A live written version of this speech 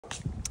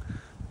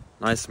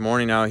Nice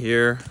morning out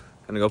here.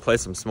 Gonna go play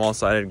some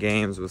small-sided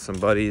games with some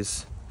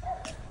buddies.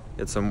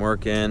 Get some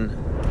work in.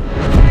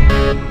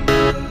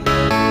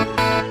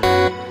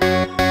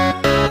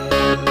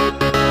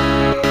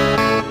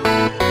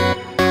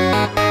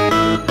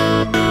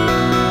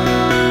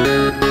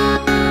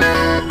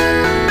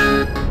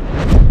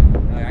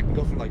 I can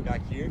go from like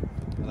back here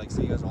and like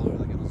see you guys all over,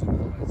 like it'll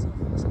zoom all by itself.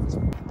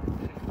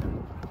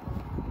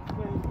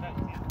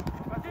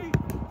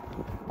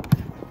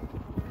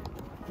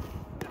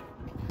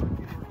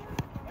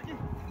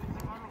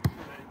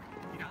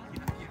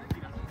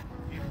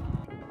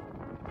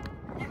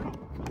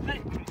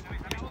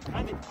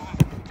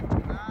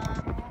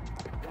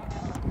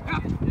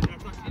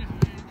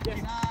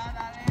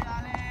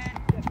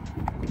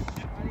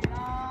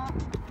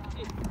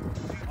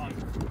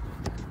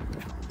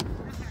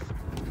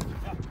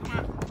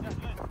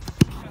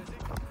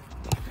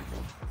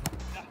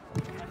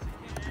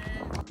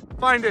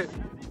 Find it.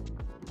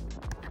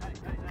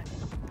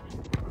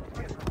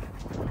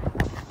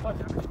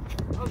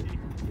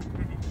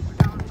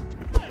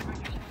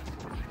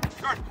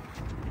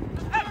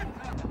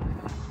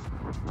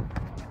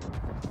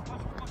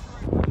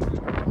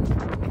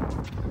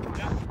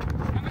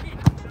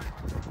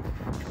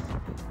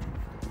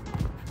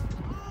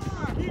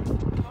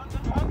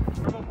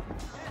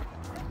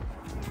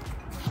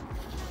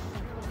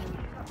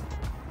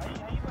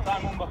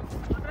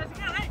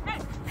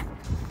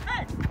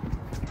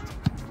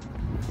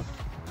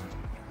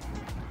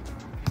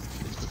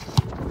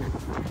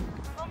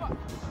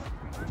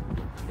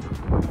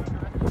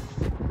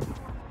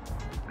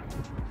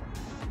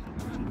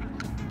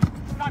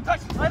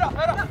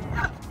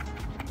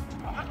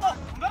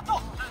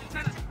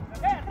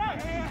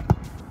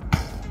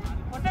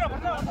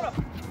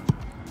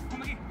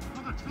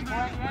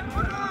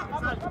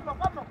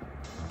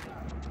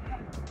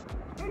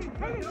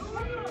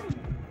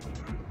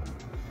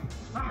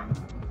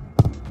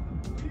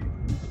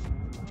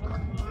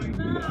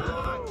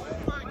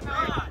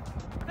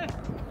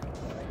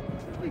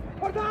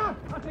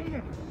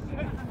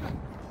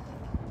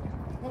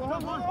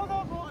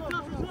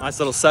 Nice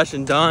little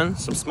session done.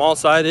 Some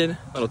small-sided,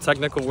 little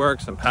technical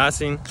work, some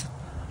passing,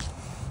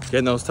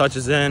 getting those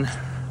touches in.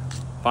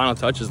 Final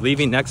touches.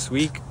 Leaving next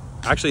week.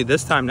 Actually,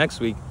 this time next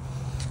week,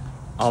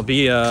 I'll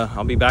be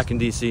back in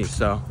DC.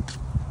 So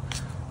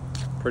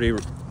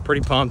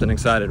pretty pumped and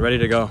excited, ready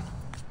to go.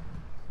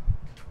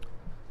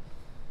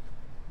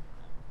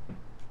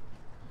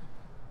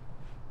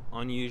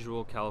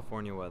 Unusual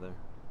California weather.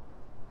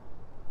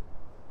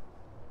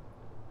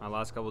 My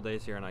last couple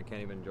days here and I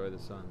can't even enjoy the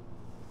sun.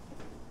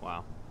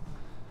 Wow.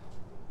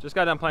 Just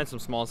got done playing some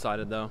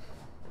small-sided though.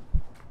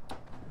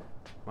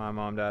 My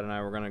mom, dad, and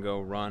I were gonna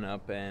go run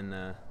up and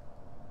get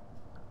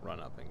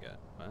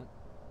what?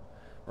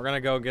 We're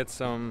gonna go get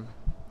some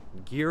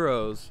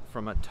gyros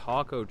from a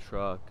taco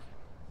truck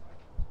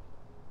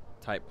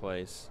type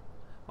place.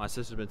 My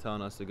sister's been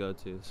telling us to go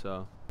to,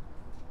 so.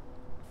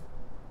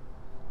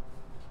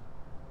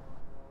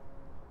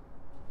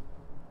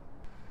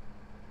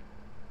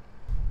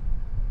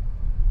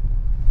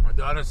 My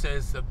daughter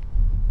says the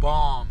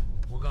bomb.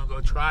 We're gonna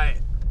go try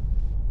it.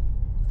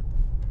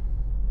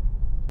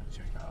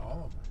 Check out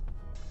all of them.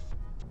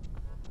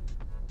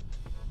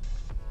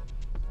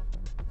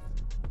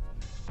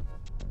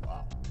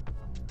 Wow.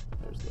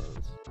 There's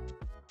those.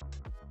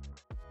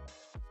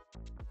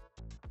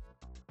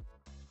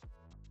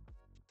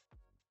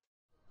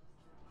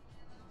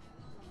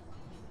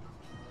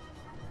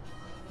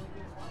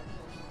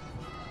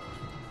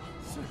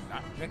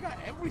 They got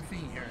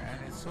everything here, and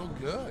it's so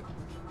good.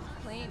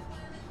 Clean.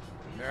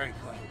 Very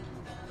clean.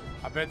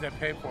 I bet they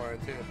pay for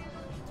it too,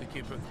 to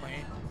keep it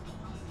clean.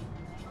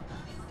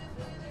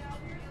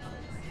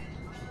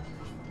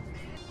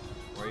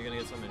 Where are you gonna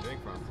get something to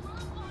drink from?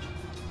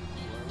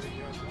 Whatever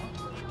you guys want.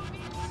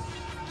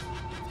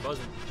 It's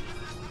buzzing.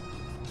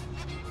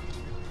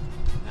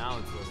 Now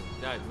it's buzzing.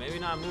 Guys, maybe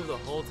not move the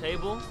whole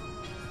table.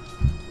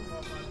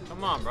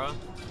 Come on, bro.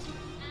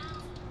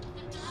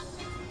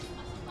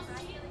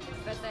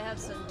 Bet they have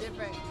some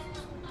different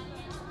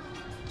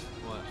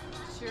What?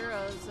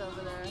 churros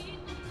over there.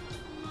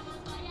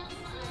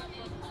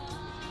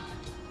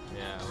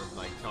 Yeah, with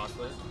like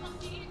chocolate.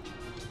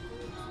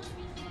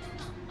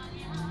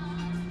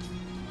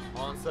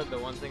 Well, instead, the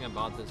one thing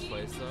about this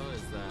place though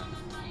is that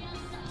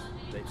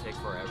they take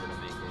forever to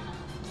make it.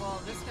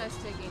 Well, this guy's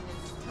taking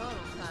his total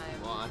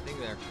time. Well, I think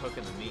they're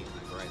cooking the meat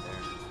like right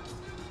there.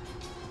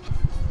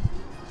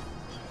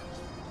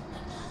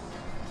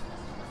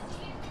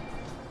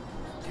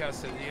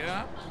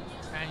 Quesadilla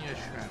and your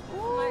shrimp.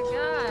 Oh my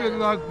god. Good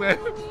luck, babe.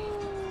 I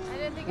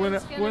didn't think When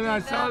it was gonna I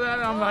be saw that,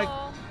 I'm like,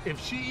 full. if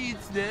she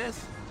eats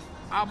this,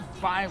 I'll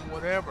buy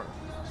whatever.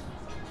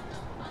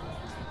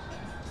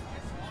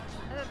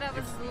 I thought that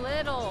was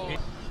little.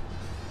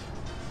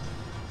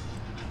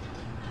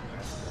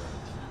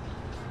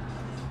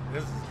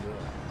 This is good.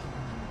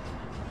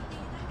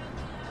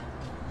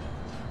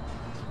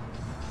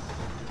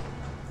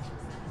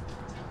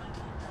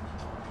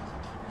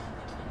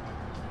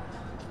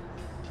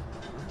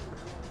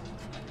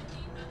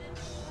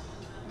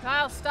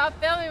 Kyle, stop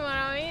filming when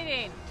I'm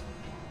eating.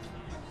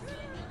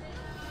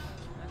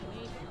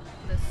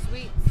 The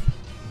sweets.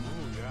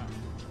 Oh, yeah.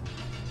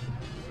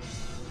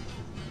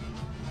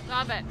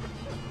 Stop it.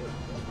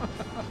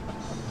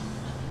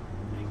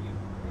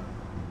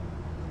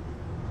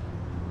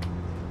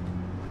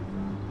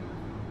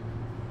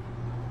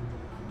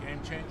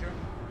 Game changer.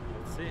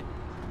 Let's see.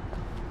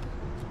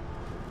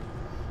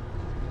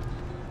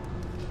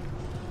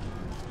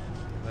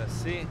 Let's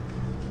see.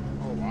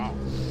 Oh, wow.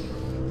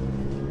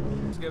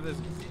 Let's give this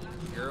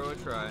gyro a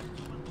try.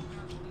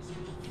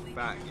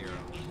 Fat gyro.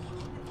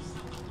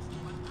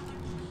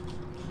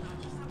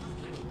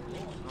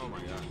 Oh my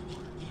god.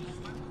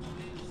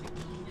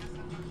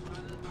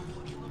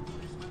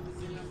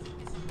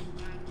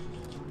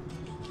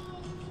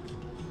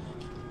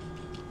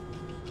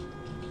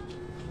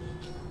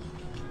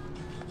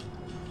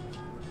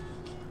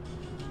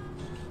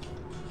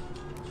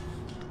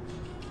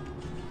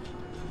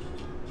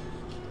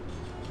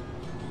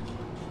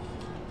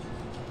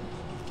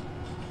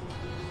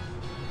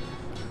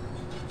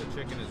 The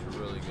chicken is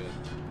really good.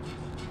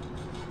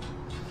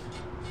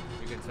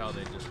 You can tell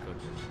they just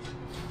cooked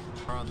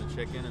it. On the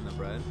chicken and the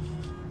bread.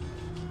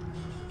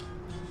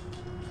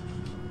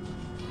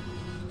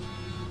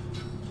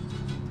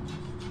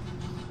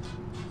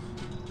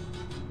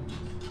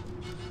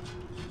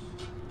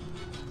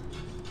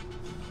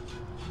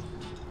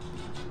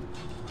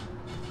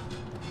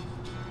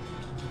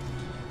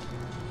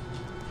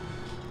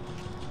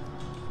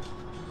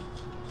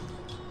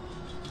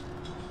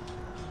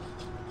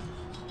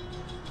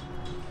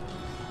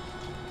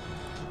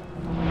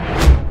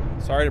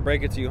 Sorry to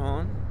break it to you,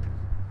 hon.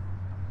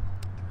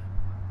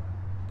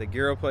 The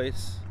gyro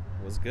place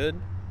was good,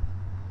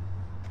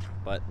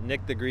 but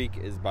Nick the Greek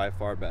is by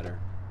far better.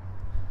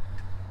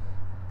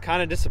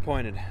 Kind of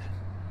disappointed.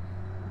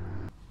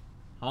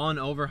 Holland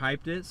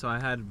overhyped it, so I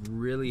had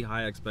really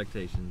high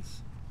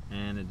expectations,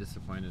 and it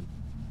disappointed.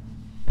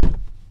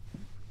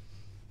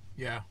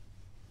 Yeah.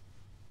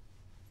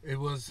 It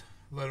was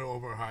a little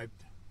overhyped.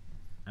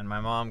 And my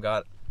mom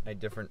got a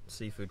different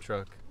seafood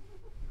truck.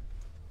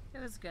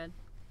 It was good.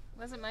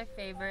 Wasn't my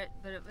favorite,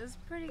 but it was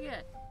pretty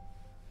good.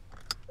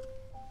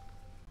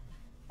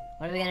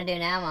 What are we gonna do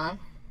now, Mom?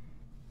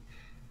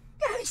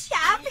 Go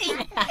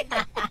shopping!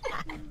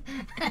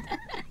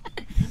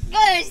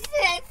 Go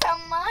spend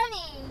some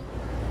money!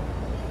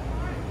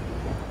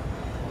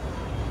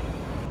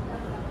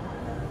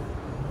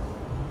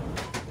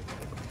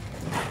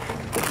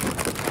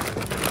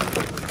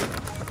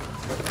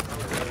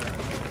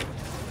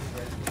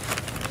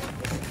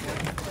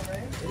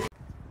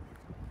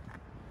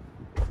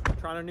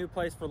 Trying a new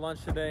place for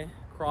lunch today.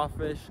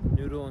 Crawfish,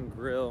 noodle, and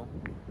grill.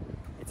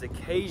 It's a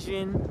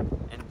Cajun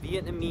and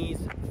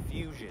Vietnamese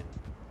fusion.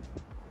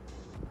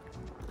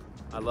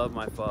 I love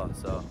my pho,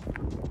 so.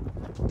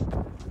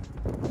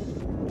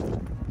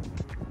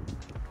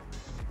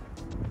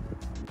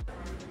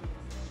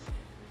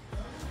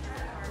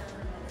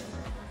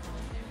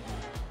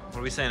 What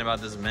are we saying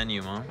about this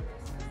menu, Mom?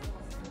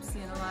 I'm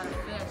seeing a lot of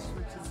fish,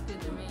 which is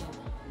good to me.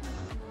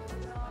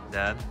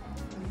 Dad?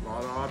 A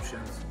lot of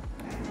options.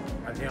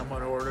 I think I'm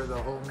gonna order the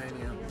whole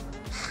menu.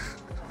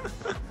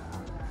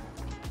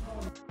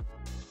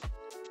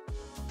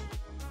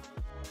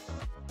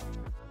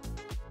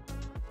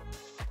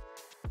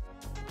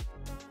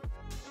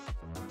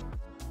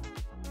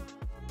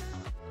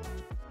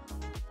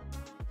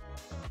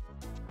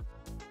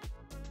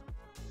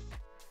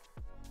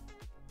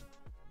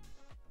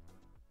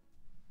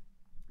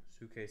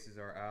 Suitcases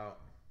are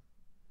out.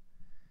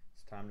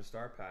 It's time to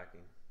start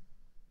packing.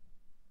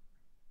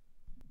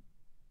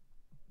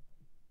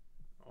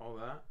 All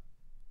that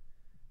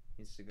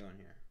needs to go in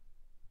here.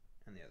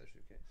 And the other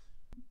suitcase.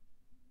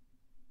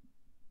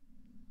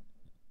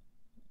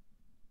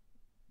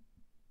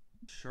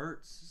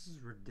 Shirts. This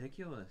is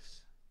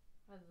ridiculous.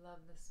 I love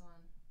this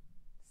one.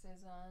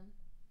 Cezanne.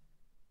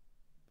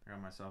 I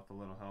got myself a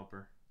little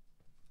helper.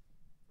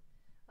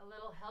 A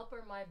little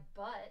helper my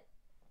butt.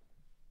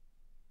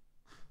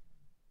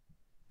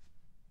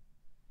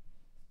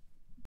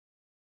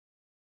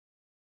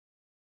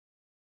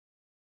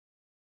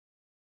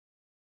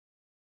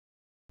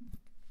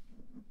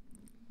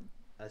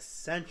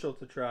 Essential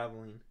to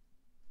traveling.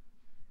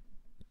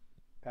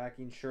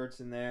 Packing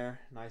shirts in there,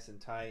 nice and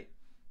tight.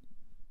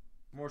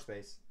 More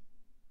space.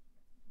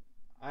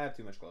 I have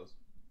too much clothes.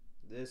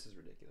 This is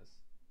ridiculous.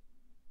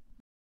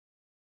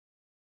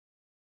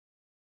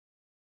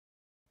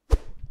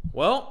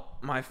 Well,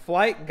 my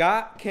flight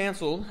got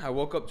canceled. I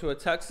woke up to a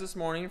text this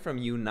morning from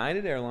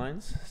United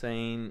Airlines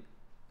saying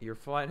your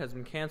flight has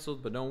been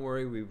canceled, but don't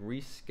worry, we've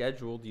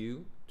rescheduled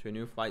you to a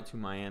new flight to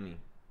Miami.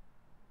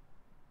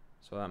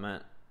 So that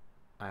meant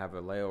I have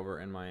a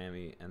layover in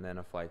Miami and then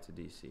a flight to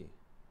DC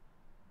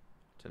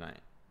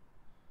tonight.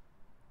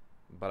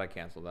 But I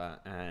canceled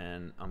that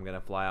and I'm going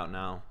to fly out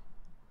now.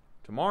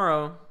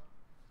 Tomorrow,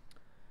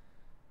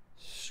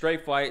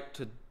 straight flight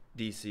to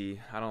DC.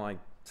 I don't like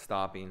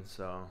stopping,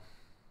 so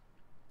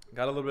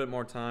got a little bit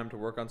more time to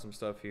work on some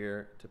stuff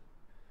here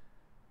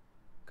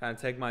kind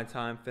of take my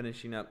time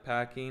finishing up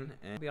packing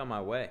and be on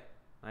my way.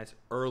 Nice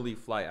early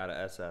flight out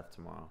of SF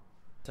tomorrow.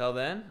 Till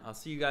then, I'll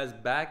see you guys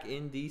back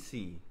in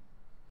DC.